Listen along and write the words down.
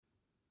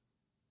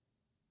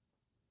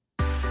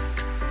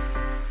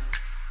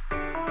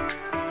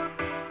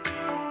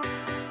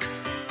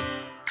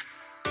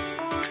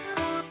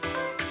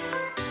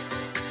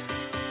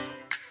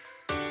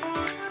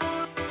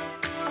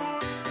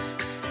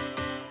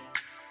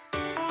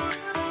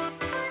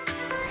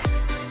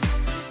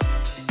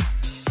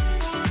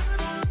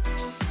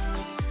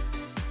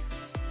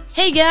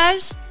Hey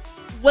guys,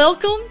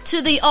 welcome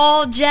to the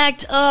All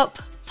Jacked Up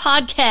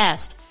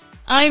podcast.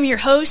 I am your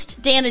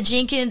host, Dana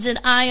Jenkins, and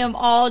I am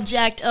all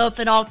jacked up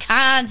in all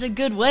kinds of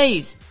good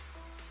ways.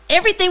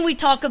 Everything we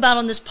talk about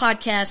on this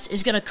podcast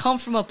is going to come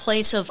from a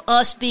place of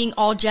us being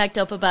all jacked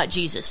up about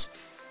Jesus.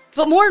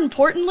 But more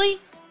importantly,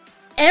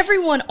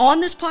 everyone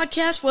on this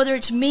podcast, whether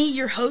it's me,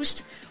 your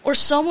host, or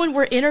someone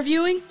we're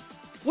interviewing,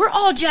 we're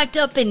all jacked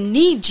up and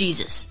need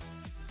Jesus.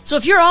 So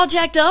if you're all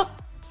jacked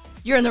up,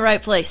 you're in the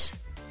right place.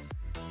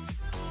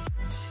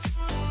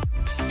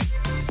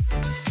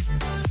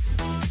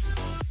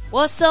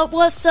 What's up,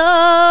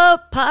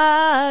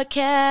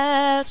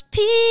 podcast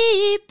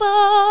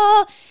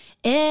people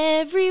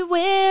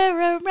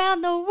everywhere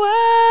around the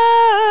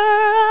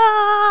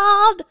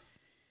world?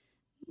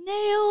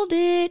 Nailed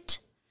it.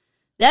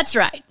 That's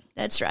right.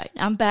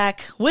 I'm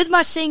back with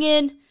my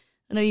singing.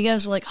 I know you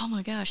guys are like, oh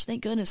my gosh,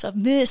 thank goodness, I've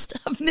missed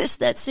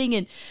that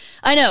singing.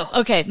 I know.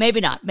 Okay,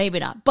 maybe not.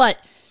 But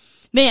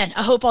man,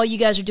 I hope all you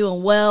guys are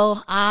doing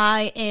well.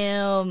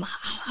 I'm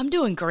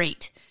doing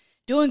great.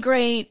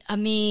 I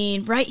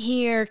mean, right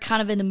here,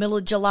 kind of in the middle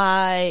of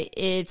July,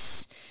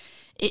 it's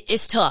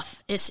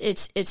tough.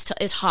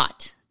 It's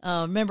hot.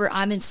 Remember,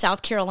 I'm in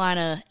South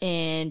Carolina,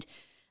 and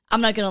I'm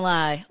not gonna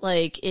lie,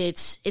 like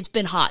it's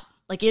been hot.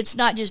 Like it's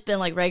not just been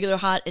like regular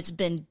hot; it's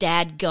been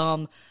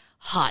dadgum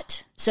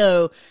hot.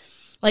 So,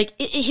 like,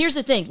 here's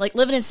the thing: like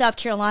living in South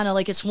Carolina,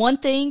 like it's one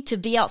thing to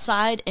be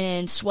outside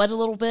and sweat a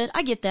little bit.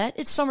 I get that;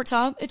 it's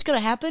summertime; it's gonna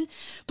happen.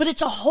 But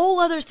it's a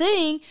whole other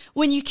thing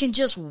when you can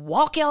just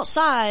walk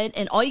outside,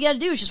 and all you got to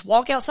do is just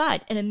walk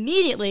outside and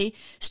immediately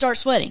start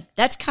sweating.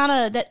 That's kind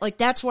of that. Like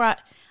that's where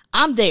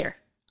I'm there.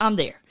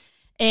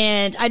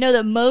 And I know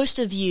that most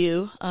of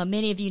you,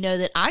 many of you know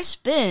that I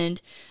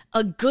spend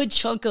a good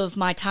chunk of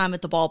my time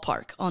at the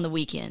ballpark on the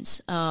weekends.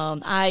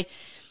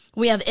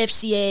 We have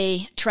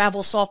FCA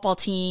travel softball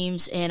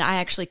teams, and I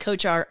actually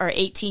coach our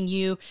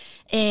 18U,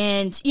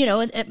 and, you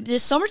know,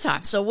 this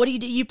summertime. So what do?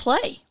 You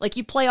play. Like,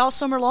 you play all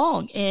summer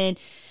long. And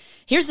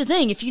here's the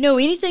thing. If you know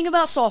anything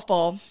about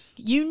softball,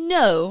 you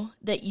know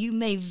that you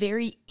may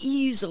very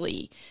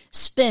easily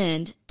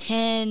spend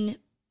 10,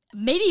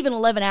 maybe even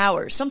 11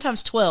 hours,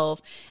 sometimes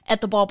 12,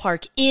 at the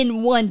ballpark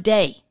in one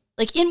day.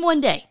 Like, in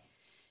one day.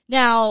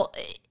 Now,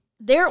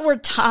 there were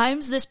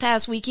times this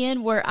past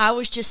weekend where I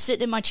was just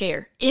sitting in my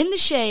chair in the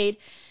shade,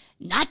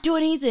 not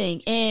doing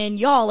anything. And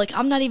y'all, like,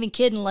 I'm not even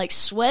kidding. Like,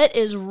 sweat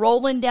is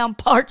rolling down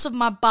parts of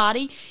my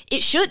body.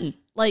 It shouldn't.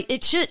 Like,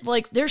 it should,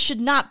 like, there should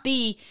not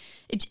be,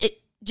 it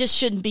just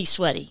shouldn't be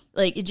sweaty.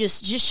 Like, it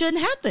just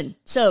shouldn't happen.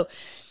 So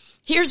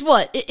here's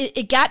what,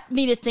 it got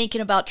me to thinking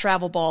about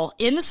travel ball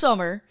in the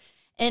summer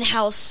and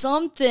how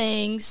some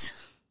things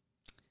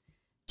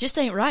just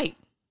ain't right.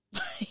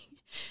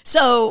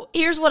 So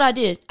here's what I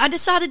did. I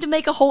decided to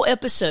make a whole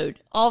episode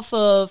off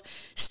of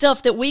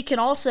stuff that we can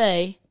all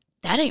say,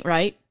 that ain't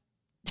right.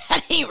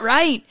 That ain't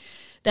right.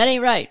 That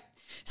ain't right.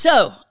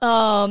 So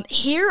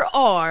here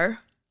are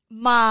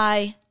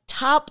my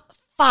top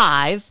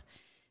 5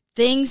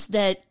 things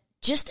that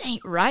just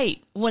ain't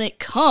right when it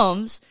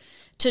comes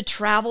to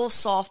travel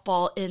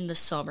softball in the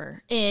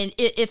summer. And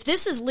if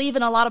this is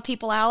leaving a lot of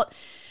people out,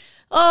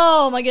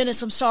 oh my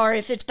goodness, I'm sorry.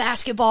 If it's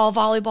basketball,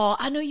 volleyball,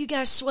 I know you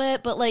guys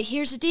sweat, but like,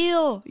 here's the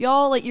deal,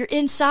 y'all. Like, you're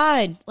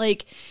inside.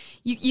 Like,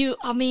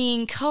 I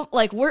mean,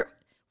 like we're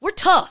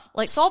tough.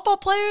 Like, softball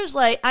players,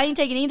 like, I ain't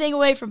taking anything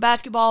away from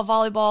basketball,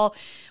 volleyball,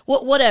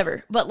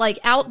 whatever. But like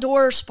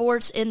outdoor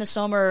sports in the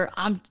summer,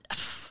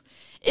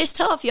 it's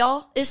tough,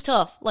 y'all. It's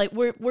tough. Like,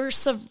 we're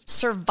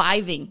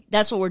surviving.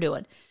 That's what we're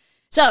doing.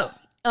 So,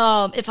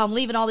 if I'm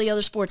leaving all the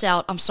other sports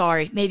out, I'm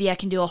sorry. Maybe I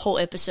can do a whole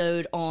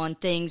episode on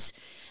things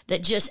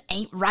that just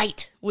ain't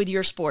right with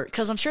your sport,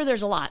 because I'm sure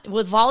there's a lot.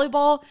 With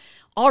volleyball,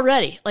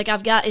 already, like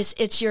I've got,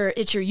 it's your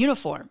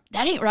uniform.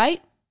 That ain't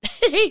right.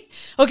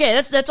 Okay,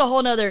 that's a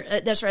whole nother,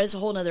 that's right, it's a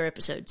whole nother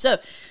episode. So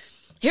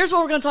here's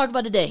what we're going to talk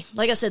about today.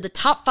 Like I said, the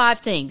top 5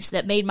 things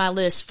that made my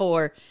list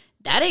for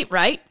that ain't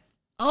right.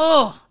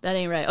 Oh, that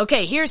ain't right.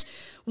 Okay, here's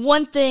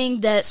one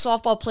thing that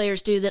softball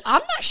players do that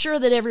I'm not sure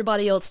that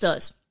everybody else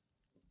does.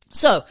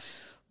 So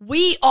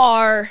we're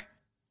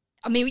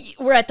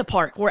at the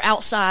park. We're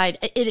outside.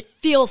 It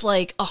feels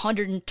like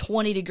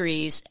 120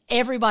 degrees.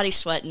 Everybody's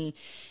sweating.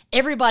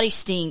 Everybody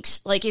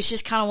stinks. Like, it's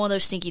just kind of one of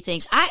those stinky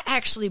things. I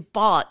actually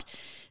bought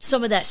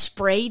some of that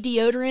spray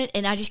deodorant,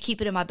 and I just keep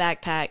it in my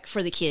backpack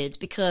for the kids,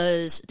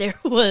 because there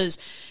was,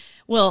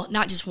 well,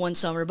 not just one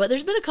summer, but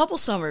there's been a couple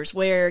summers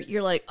where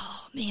you're like,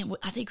 oh man,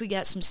 I think we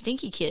got some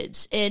stinky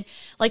kids. And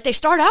like, they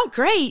start out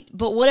great,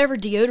 but whatever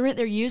deodorant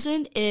they're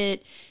using,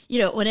 it, you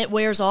know, when it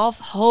wears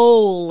off,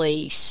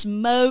 holy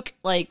smoke.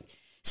 Like,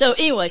 so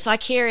anyway, so I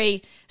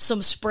carry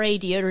some spray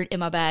deodorant in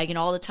my bag, and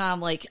all the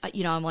time, like,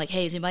 you know, I'm like,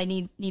 hey, does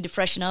anybody need to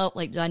freshen up?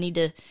 Like,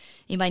 anybody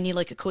need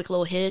like a quick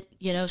little hit,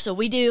 you know? So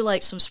we do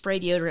like some spray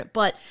deodorant.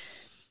 But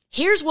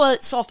here's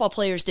what softball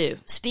players do.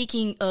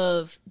 Speaking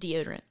of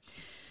deodorant.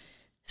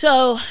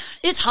 So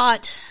it's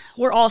hot.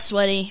 We're all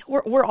sweaty.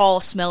 We're all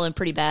smelling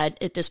pretty bad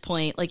at this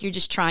point. Like, you're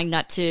just trying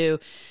not to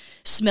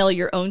smell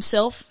your own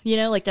self,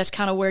 like that's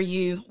kind of where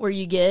you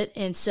get.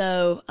 And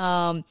so,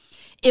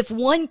 if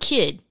one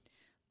kid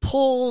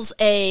pulls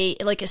a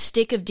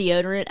stick of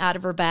deodorant out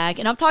of her bag,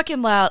 and I'm talking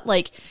about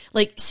like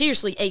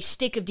seriously, a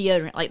stick of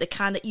deodorant, like the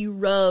kind that you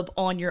rub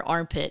on your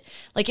armpit.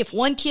 Like if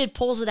one kid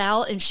pulls it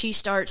out and she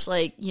starts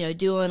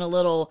doing a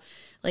little,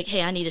 like,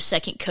 hey, I need a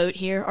second coat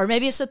here, or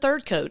maybe it's a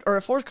third coat or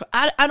a fourth coat.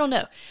 I don't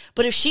know.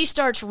 But if she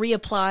starts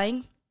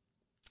reapplying,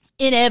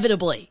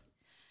 inevitably,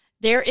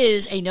 there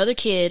is another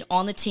kid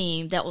on the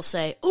team that will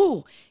say,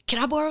 "Ooh, can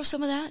I borrow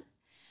some of that?"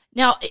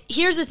 Now,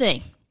 here's the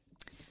thing.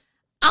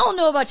 I don't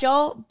know about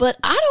y'all, but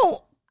I don't,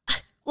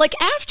 like,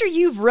 after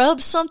you've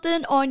rubbed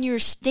something on your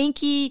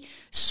stinky,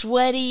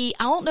 sweaty,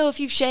 I don't know if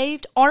you've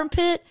shaved,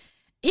 armpit,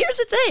 here's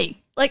the thing.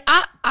 Like,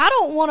 I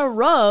don't want to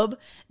rub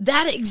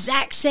that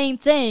exact same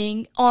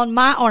thing on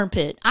my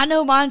armpit. I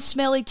know mine's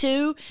smelly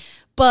too,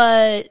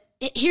 but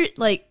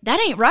that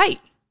ain't right.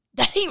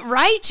 That ain't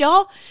right,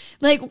 y'all.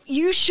 Like,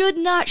 you should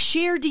not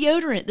share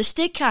deodorant, the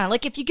stick kind.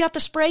 Like, if you got the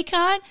spray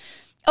kind,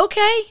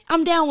 okay,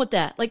 I'm down with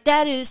that. Like,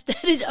 that is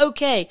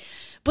okay.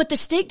 But the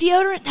stick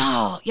deodorant,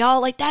 no, y'all,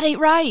 like, that ain't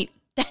right.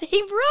 That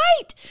ain't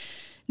right.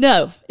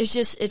 No,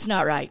 it's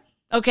not right.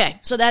 Okay,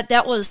 so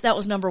that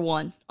was number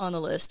 1 on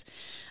the list.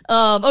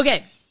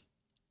 Okay,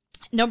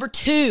 number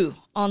 2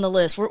 on the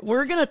list.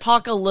 We're gonna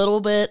talk a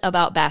little bit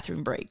about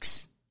bathroom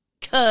breaks,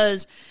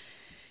 because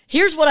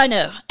here's what I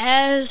know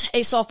as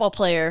a softball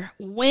player: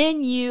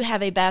 when you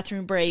have a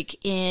bathroom break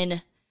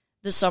in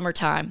the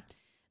summertime,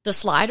 the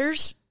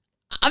sliders,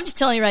 I'm just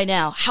telling you right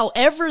now,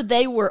 however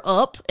they were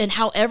up and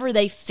however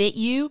they fit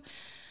you,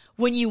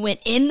 when you went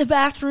in the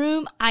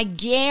bathroom, I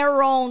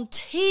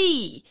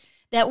guarantee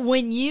that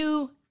when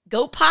you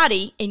go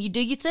potty and you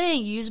do your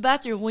thing, you use the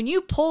bathroom, when you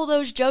pull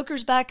those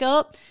jokers back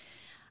up,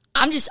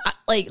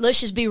 let's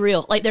just be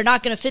real. Like, they're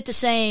not going to fit the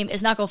same.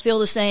 It's not going to feel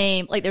the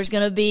same. Like, there's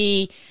going to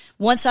be,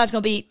 one side's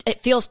going to be,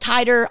 it feels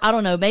tighter. I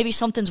don't know. Maybe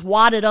something's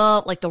wadded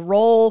up, like the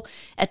roll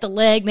at the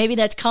leg. Maybe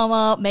that's come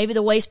up. Maybe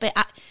the waistband.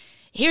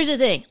 Here's the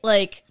thing.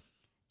 Like,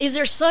 is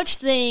there such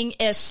thing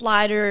as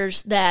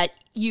sliders that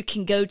you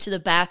can go to the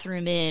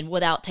bathroom in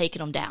without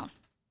taking them down?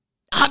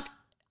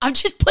 I'm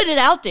just putting it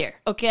out there,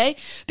 okay?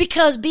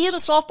 Because being a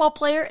softball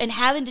player and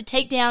having to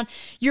take down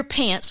your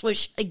pants,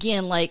 which,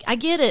 again, like, I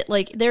get it.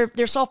 Like, they're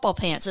softball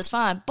pants. That's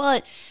fine.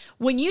 But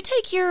when you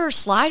take your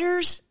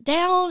sliders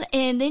down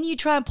and then you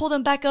try and pull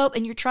them back up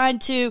and you're trying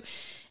to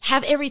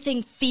have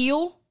everything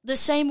feel the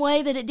same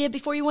way that it did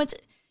before you went to,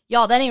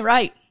 y'all, that ain't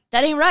right.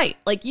 That ain't right.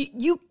 Like,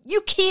 you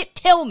can't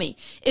tell me,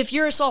 if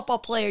you're a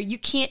softball player, you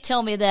can't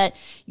tell me that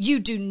you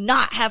do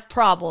not have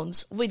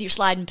problems with your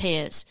sliding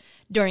pants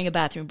during a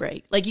bathroom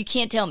break. Like, you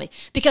can't tell me.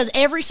 Because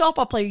every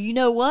softball player, you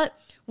know what?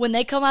 When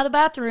they come out of the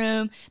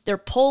bathroom, they're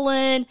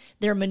pulling,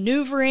 they're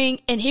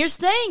maneuvering. And here's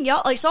the thing,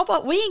 y'all, like,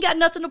 softball, we ain't got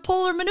nothing to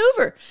pull or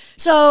maneuver.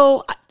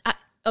 So,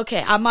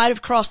 okay, I might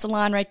have crossed the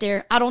line right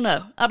there. I don't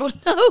know.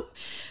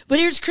 But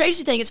here's the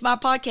crazy thing. It's my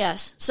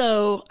podcast.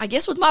 So I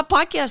guess with my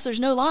podcast, there's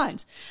no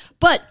lines.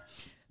 But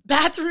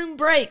bathroom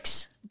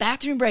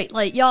break,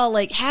 like, y'all,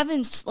 like,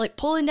 having, like,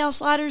 pulling down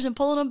sliders and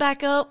pulling them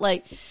back up,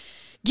 like,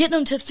 getting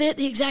them to fit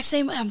the exact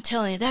same way. I'm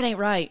telling you, that ain't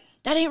right.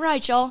 That ain't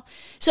right, y'all.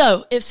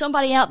 So if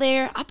somebody out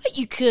there, I bet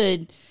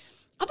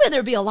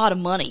there'd be a lot of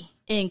money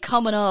in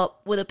coming up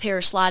with a pair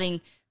of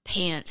sliding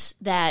pants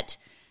that,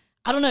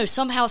 I don't know,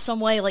 somehow, some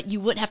way, like, you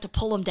wouldn't have to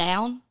pull them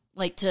down,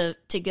 like, to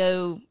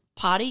go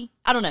potty.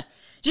 I don't know.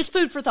 Just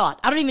food for thought.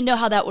 I don't even know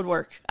how that would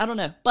work. I don't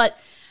know. But,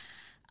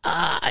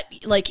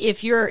 like,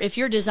 if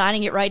you're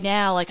designing it right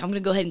now, like, I'm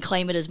going to go ahead and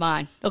claim it as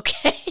mine.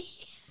 Okay.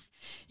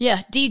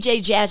 Yeah. DJ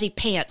Jazzy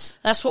Pants.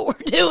 That's what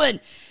we're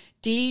doing.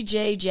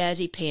 DJ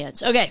Jazzy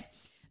Pants. Okay.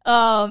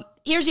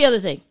 Here's the other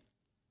thing.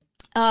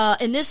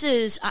 And this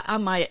is, I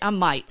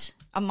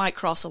might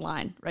cross a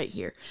line right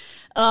here.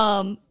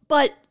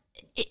 But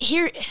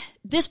here,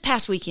 this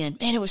past weekend,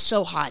 man, it was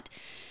so hot.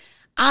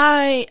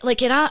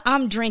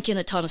 I'm drinking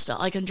a ton of stuff.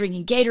 Like, I'm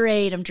drinking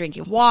Gatorade, I'm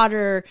drinking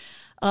water.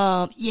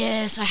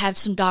 Yes, I had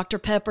some Dr.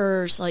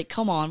 Peppers. Like,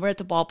 come on, we're at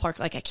the ballpark.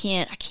 Like, I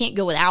can't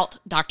go without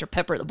Dr.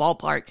 Pepper at the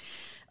ballpark.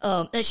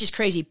 That's just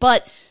crazy.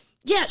 But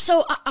yeah,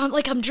 so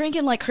I'm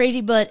drinking like crazy,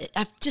 but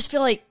I just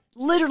feel like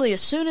literally as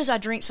soon as I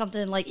drink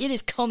something, like, it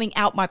is coming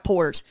out my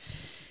pores.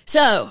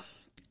 So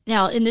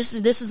now, and this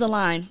is the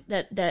line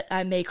that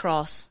I may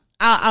cross.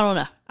 I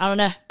don't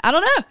know.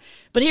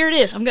 But here it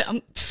is. I'm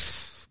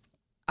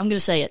gonna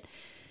say it.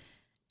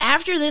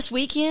 After this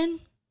weekend,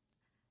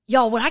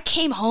 y'all, when I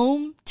came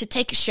home to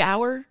take a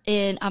shower,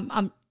 and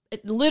I'm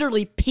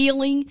literally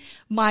peeling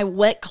my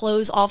wet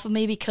clothes off of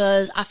me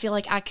because I feel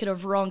like I could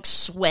have wrung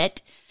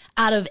sweat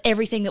out of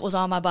everything that was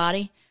on my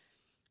body.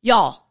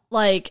 Y'all,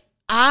 like,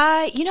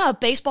 you know how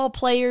baseball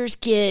players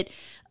get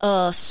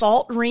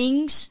salt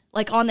rings,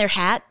 like, on their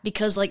hat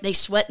because, like, they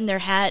sweat in their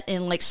hat,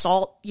 and, like,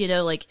 salt, you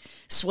know, like,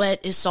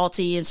 sweat is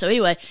salty. And so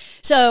anyway,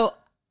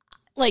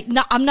 like,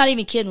 I'm not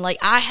even kidding. Like,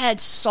 I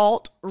had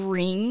salt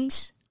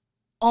rings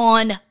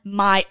on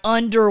my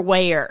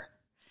underwear.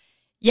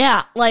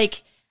 Yeah,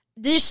 like,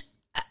 this,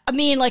 I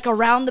mean, like,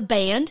 around the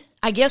band.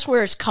 I guess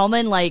where it's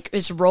coming, like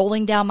it's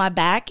rolling down my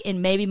back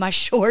and maybe my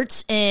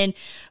shorts and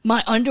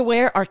my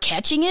underwear are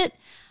catching it.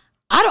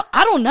 I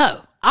don't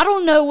know. I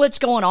don't know what's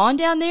going on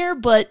down there,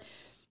 but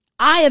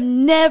I have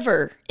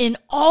never in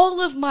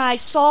all of my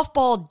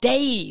softball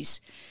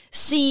days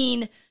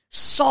seen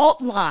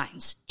salt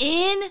lines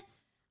in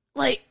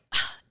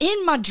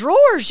my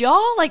drawers,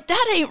 y'all. Like,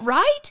 that ain't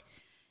right.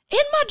 In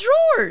my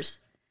drawers.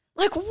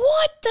 Like,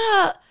 what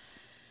the?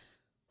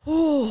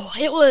 Ooh,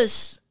 it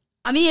was,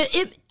 I mean,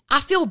 I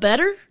feel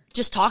better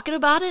just talking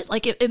about it.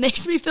 Like, it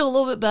makes me feel a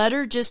little bit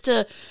better just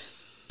to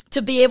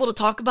be able to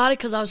talk about it,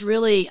 because I was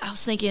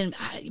thinking,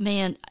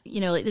 man,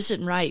 like, this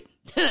isn't right.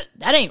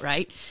 That ain't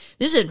right.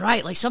 This isn't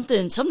right. Like,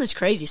 something's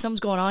crazy. Something's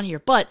going on here.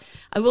 But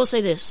I will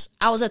say this.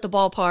 I was at the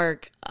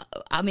ballpark,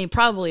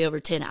 probably over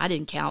 10, I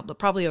didn't count, but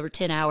probably over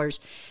 10 hours.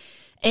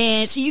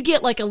 And so you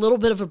get like a little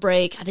bit of a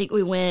break. I think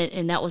we went,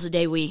 and that was the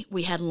day we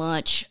had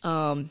lunch.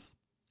 You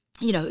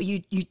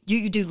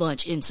do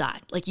lunch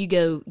inside. Like, you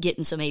go get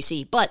in some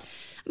AC. But,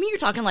 you're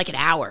talking like an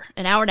hour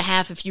and a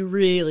half if you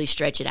really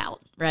stretch it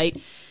out, right?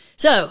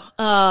 So,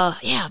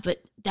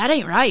 but that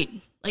ain't right.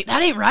 Like,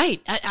 that ain't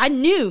right. I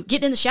knew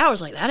getting in the shower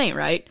was like, that ain't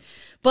right.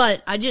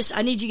 But I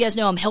need you guys to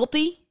know I'm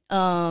healthy.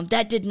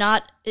 That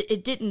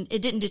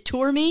didn't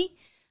deter me.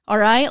 All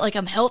right. Like,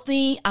 I'm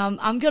healthy.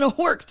 I'm going to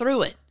work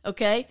through it.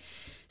 Okay.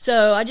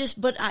 So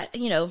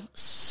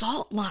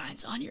salt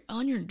lines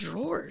on your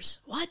drawers.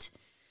 What?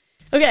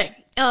 Okay.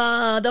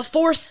 The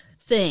fourth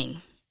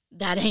thing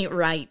that ain't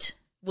right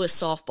with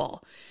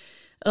softball.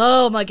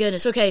 Oh my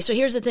goodness. Okay. So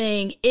here's the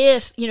thing.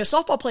 If,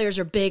 softball players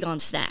are big on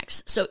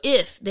snacks. So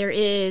if there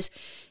is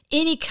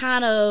any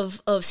kind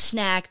of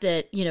snack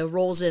that,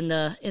 rolls in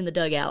the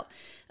dugout,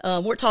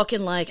 we're talking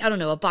like, I don't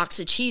know, a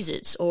box of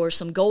Cheez-Its or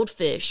some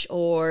Goldfish,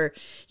 or,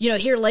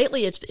 here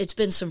lately it's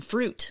been some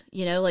fruit,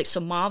 like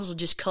some moms will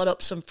just cut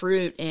up some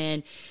fruit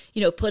and,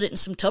 put it in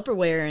some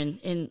Tupperware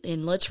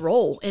and let's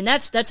roll. And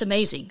that's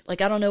amazing.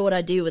 Like, I don't know what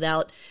I'd do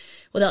without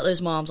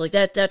those moms. Like,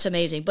 that's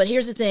amazing. But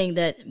here's the thing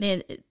that,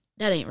 man,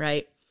 that ain't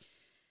right.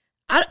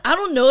 I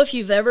don't know if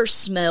you've ever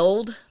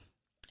smelled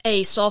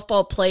a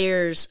softball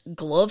player's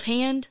glove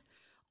hand,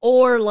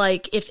 or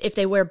like if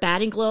they wear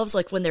batting gloves,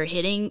 like when they're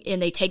hitting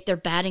and they take their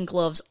batting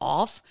gloves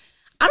off.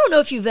 I don't know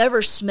if you've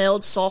ever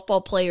smelled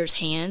softball players'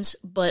 hands,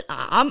 but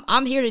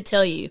I'm here to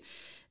tell you,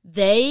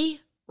 they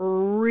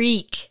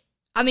reek.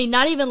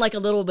 Not even like a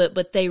little bit,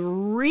 but they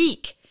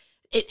reek.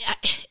 I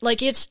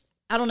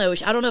don't know.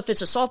 I don't know if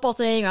it's a softball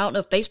thing, or I don't know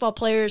if baseball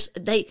players,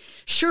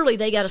 surely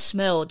they got to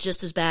smell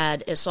just as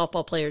bad as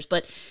softball players.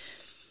 But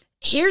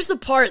here's the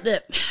part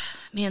that,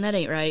 man, that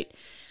ain't right.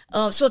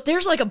 So if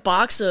there's like a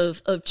box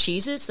of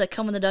Cheez-Its that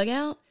come in the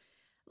dugout,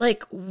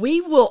 like,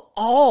 we will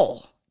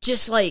all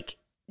just, like,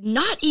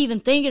 not even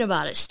thinking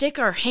about it, stick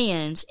our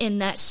hands in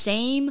that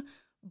same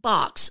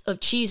box of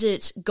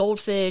Cheez-Its,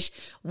 Goldfish.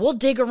 We'll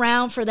dig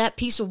around for that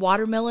piece of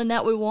watermelon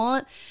that we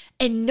want,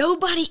 and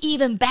nobody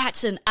even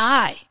bats an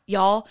eye,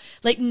 y'all.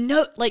 Like,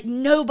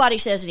 nobody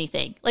says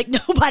anything. Like,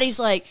 nobody's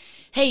like,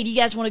 hey, do you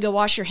guys want to go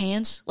wash your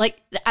hands?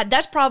 Like,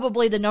 that's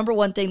probably the number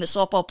one thing that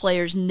softball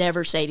players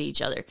never say to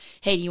each other.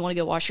 Hey, do you want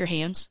to go wash your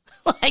hands?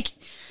 Like,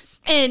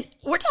 and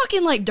we're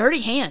talking like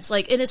dirty hands.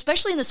 Like, and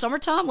especially in the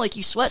summertime, like,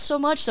 you sweat so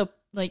much. So,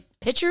 like,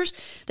 pitchers,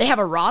 they have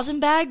a rosin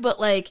bag, but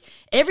like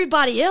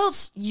everybody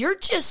else, you're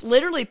just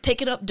literally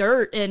picking up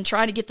dirt and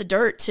trying to get the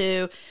dirt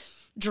to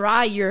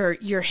dry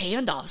your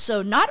hand off.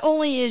 So not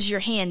only is your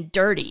hand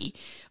dirty,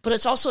 but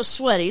it's also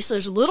sweaty. So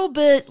there's a little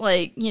bit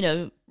like,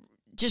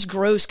 just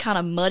gross kind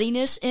of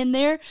muddiness in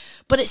there,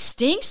 but it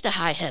stinks to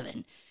high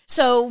heaven.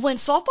 So when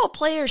softball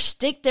players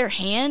stick their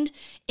hand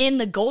in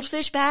the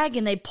Goldfish bag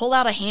and they pull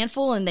out a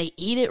handful and they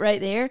eat it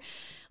right there,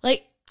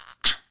 like,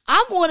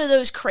 I'm one of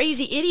those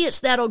crazy idiots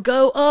that'll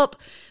go up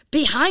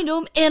behind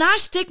them and I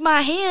stick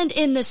my hand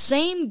in the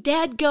same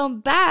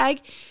dadgum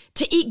bag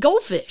to eat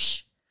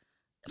Goldfish.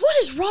 What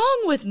is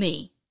wrong with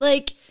me?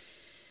 Like,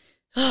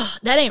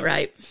 that ain't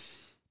right.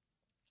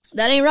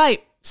 That ain't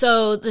right.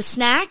 So the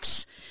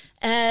snacks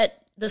at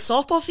the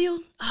softball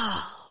field,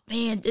 oh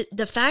man,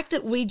 the fact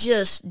that we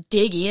just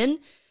dig in,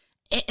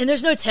 and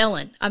there's no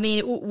telling.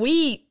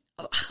 We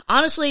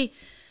honestly,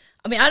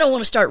 I don't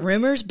want to start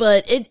rumors,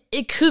 but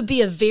it could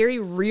be a very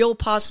real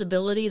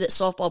possibility that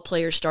softball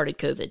players started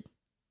COVID.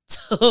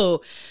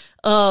 So,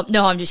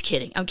 no, I'm just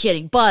kidding. I'm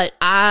kidding. But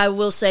I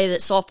will say that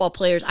softball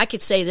players, I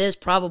could say this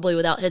probably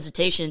without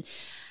hesitation,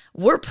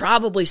 we're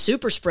probably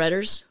super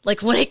spreaders.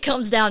 Like, when it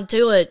comes down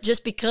to it,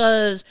 just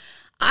because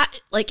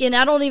and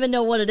I don't even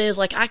know what it is.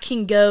 Like, I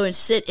can go and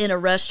sit in a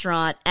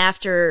restaurant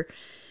after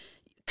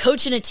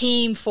coaching a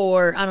team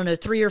for,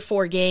 3 or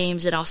 4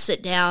 games, and I'll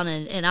sit down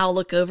and I'll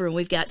look over and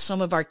we've got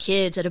some of our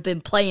kids that have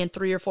been playing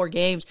 3 or 4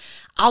 games.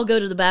 I'll go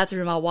to the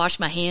bathroom. I'll wash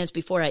my hands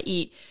before I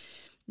eat.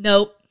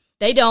 Nope,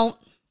 they don't.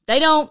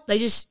 They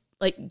just,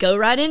 like, go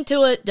right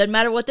into it. Doesn't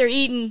matter what they're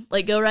eating.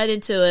 Like, go right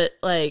into it.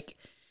 Like,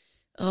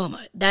 oh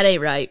my, that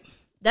ain't right.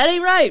 That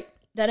ain't right.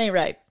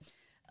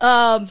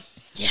 Yeah.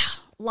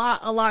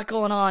 A lot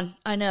going on,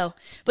 I know.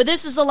 But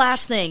this is the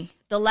last thing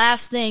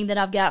that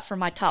I've got for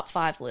my top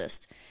 5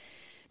 list.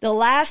 the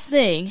last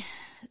thing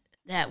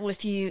that with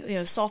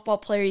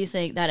softball player, you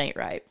think that ain't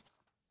right.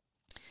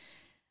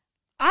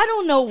 I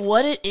don't know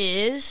what it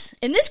is,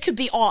 and this could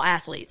be all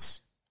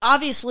athletes.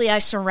 Obviously, I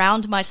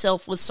surround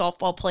myself with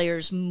softball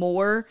players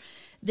more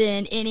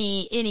than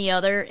any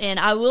other, and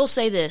I will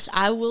say this.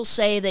 I will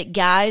say that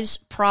guys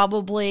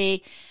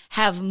probably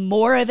have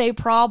more of a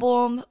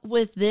problem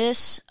with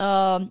this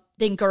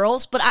than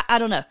girls, but I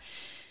don't know.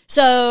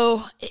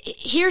 So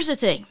here's the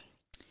thing.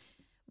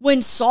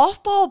 When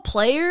softball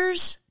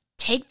players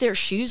take their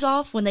shoes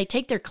off, when they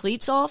take their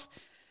cleats off,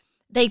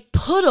 they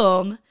put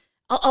them,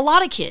 a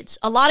lot of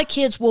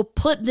kids will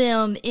put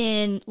them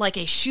in like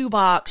a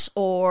shoebox,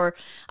 or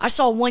I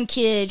saw one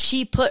kid,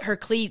 she put her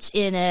cleats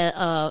in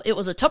it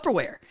was a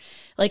Tupperware.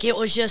 Like it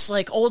was just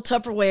like old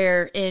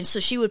Tupperware. And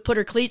so she would put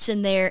her cleats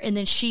in there, and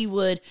then she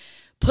would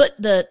put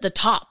the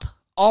top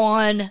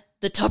on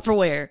the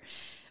Tupperware.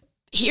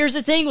 Here's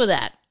the thing with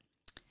that.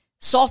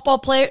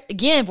 Softball player,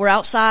 again, we're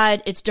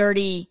outside, it's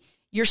dirty,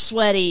 you're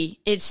sweaty,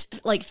 it's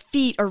like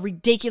feet are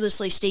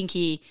ridiculously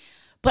stinky.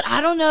 But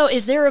I don't know,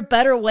 is there a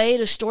better way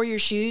to store your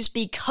shoes?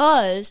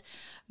 Because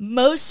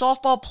most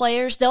softball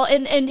players,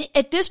 and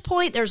at this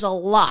point, there's a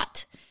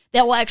lot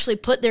that will actually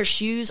put their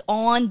shoes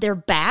on their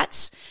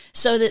bats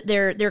so that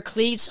their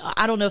cleats,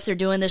 I don't know if they're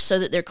doing this so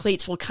that their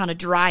cleats will kind of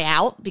dry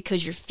out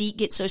because your feet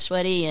get so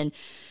sweaty.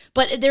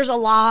 But there's a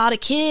lot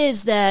of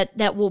kids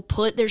that will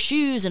put their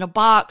shoes in a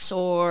box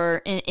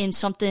or in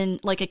something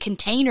like a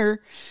container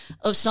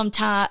of some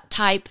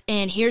type.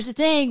 And here's the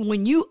thing,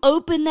 when you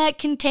open that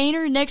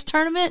container next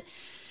tournament,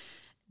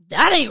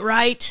 that ain't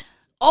right.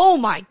 Oh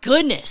my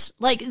goodness.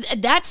 Like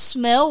that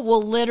smell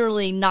will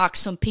literally knock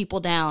some people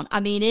down.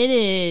 I mean,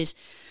 it's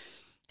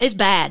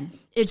bad.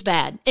 It's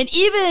bad. And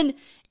even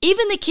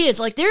the kids,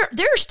 like there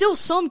are still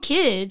some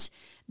kids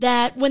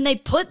that when they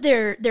put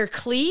their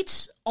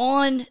cleats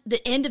on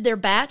the end of their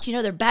bats,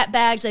 their bat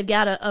bags, they've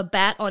got a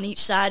bat on each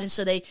side. And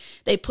so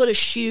they put a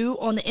shoe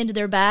on the end of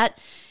their bat.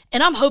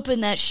 And I'm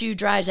hoping that shoe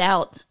dries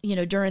out,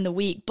 during the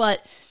week.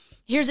 But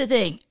here's the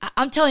thing.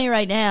 I'm telling you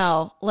right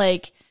now,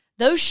 like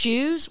those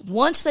shoes,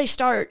 once they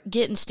start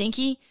getting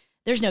stinky,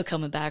 there's no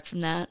coming back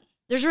from that.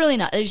 There's really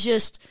not. It's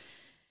just,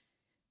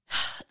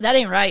 that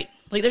ain't right.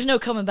 Like there's no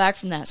coming back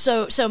from that.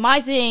 So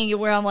my thing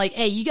where I'm like,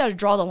 hey, you got to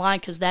draw the line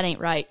because that ain't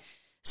right.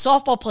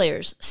 Softball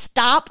players,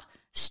 stop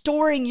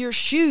storing your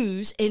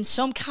shoes in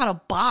some kind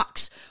of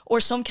box or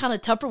some kind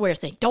of Tupperware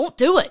thing. Don't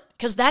do it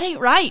because that ain't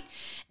right.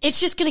 It's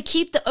just going to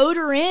keep the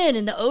odor in,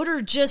 and the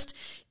odor just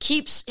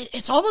keeps,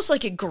 it's almost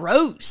like it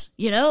grows,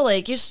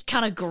 like it just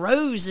kind of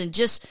grows and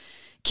just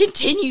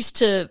continues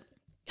to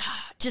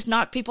just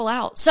knock people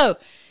out. So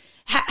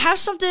have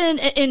something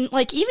and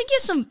like even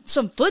get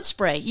some foot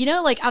spray,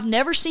 like I've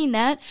never seen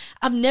that.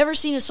 I've never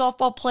seen a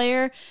softball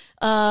player,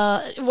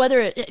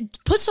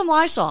 put some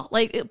Lysol,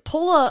 like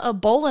pull a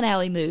bowling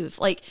alley move,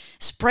 like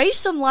spray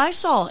some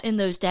Lysol in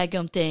those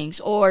dadgum things,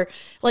 or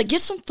like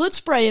get some foot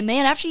spray. And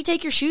man, after you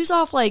take your shoes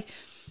off, like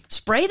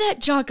spray that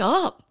junk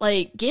up,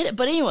 like get it.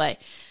 But anyway,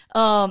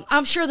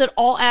 I'm sure that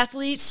all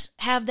athletes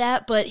have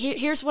that, but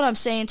here's what I'm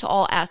saying to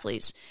all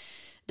athletes.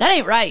 That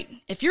ain't right.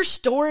 If you're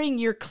storing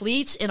your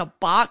cleats in a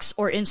box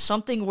or in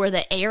something where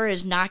the air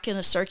is not going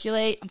to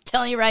circulate, I'm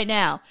telling you right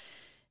now,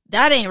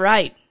 that ain't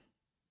right.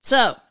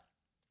 So,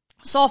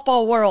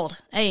 softball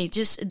world, hey,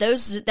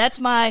 that's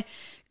my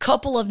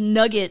couple of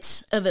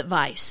nuggets of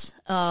advice.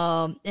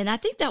 And I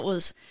think that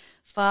was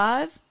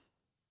 5.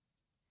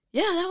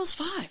 Yeah, that was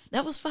 5.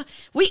 That was 5.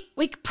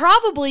 We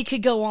probably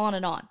could go on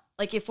and on.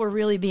 Like if we're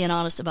really being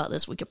honest about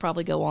this, we could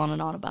probably go on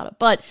and on about it.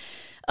 But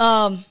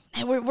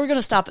we're going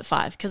to stop at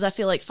 5 because I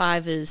feel like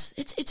 5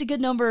 it's a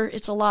good number.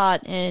 It's a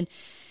lot. And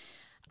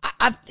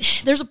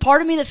there's a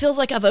part of me that feels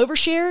like I've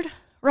overshared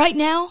right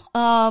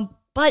now.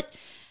 But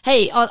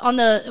hey, on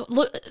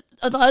the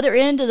other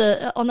end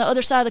on the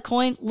other side of the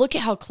coin, look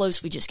at how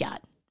close we just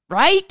got.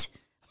 Right?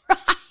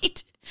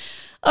 Right.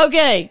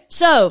 Okay.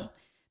 So,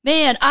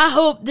 man, I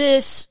hope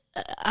this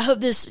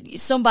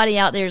somebody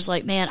out there is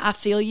like, man, I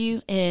feel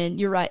you and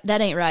you're right.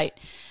 That ain't right.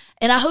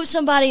 And I hope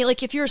somebody,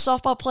 like if you're a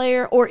softball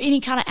player or any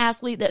kind of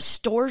athlete that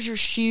stores your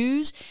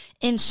shoes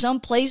in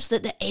some place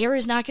that the air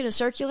is not going to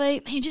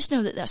circulate, man, just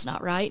know that that's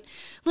not right.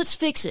 Let's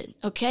fix it,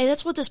 okay?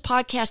 That's what this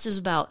podcast is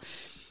about.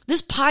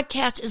 This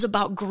podcast is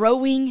about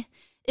growing.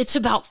 It's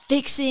about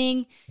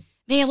fixing.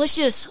 Man,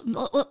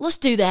 let's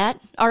do that,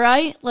 all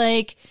right?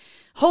 Like,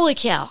 holy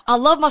cow. I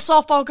love my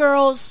softball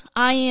girls.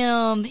 I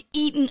am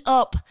eating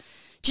up,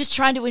 just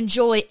trying to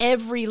enjoy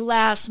every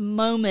last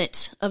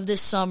moment of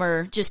this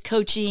summer, just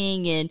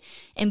coaching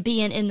and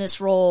being in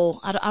this role.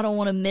 I don't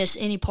want to miss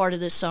any part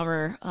of this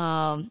summer.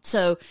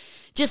 So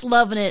just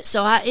loving it.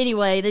 So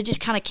anyway, they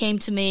just kind of came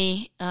to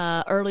me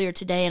earlier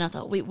today, and I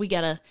thought we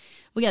gotta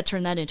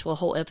turn that into a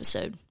whole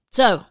episode.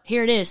 So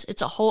here it is.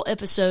 It's a whole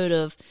episode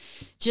of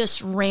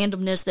just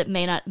randomness that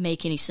may not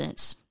make any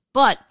sense.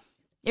 But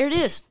there it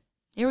is.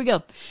 Here we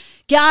go.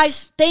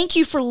 Guys, thank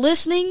you for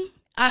listening.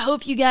 I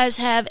hope you guys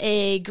have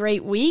a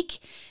great week,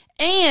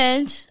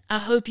 and I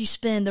hope you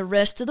spend the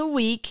rest of the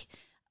week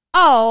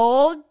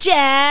all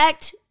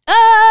jacked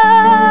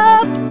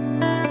up.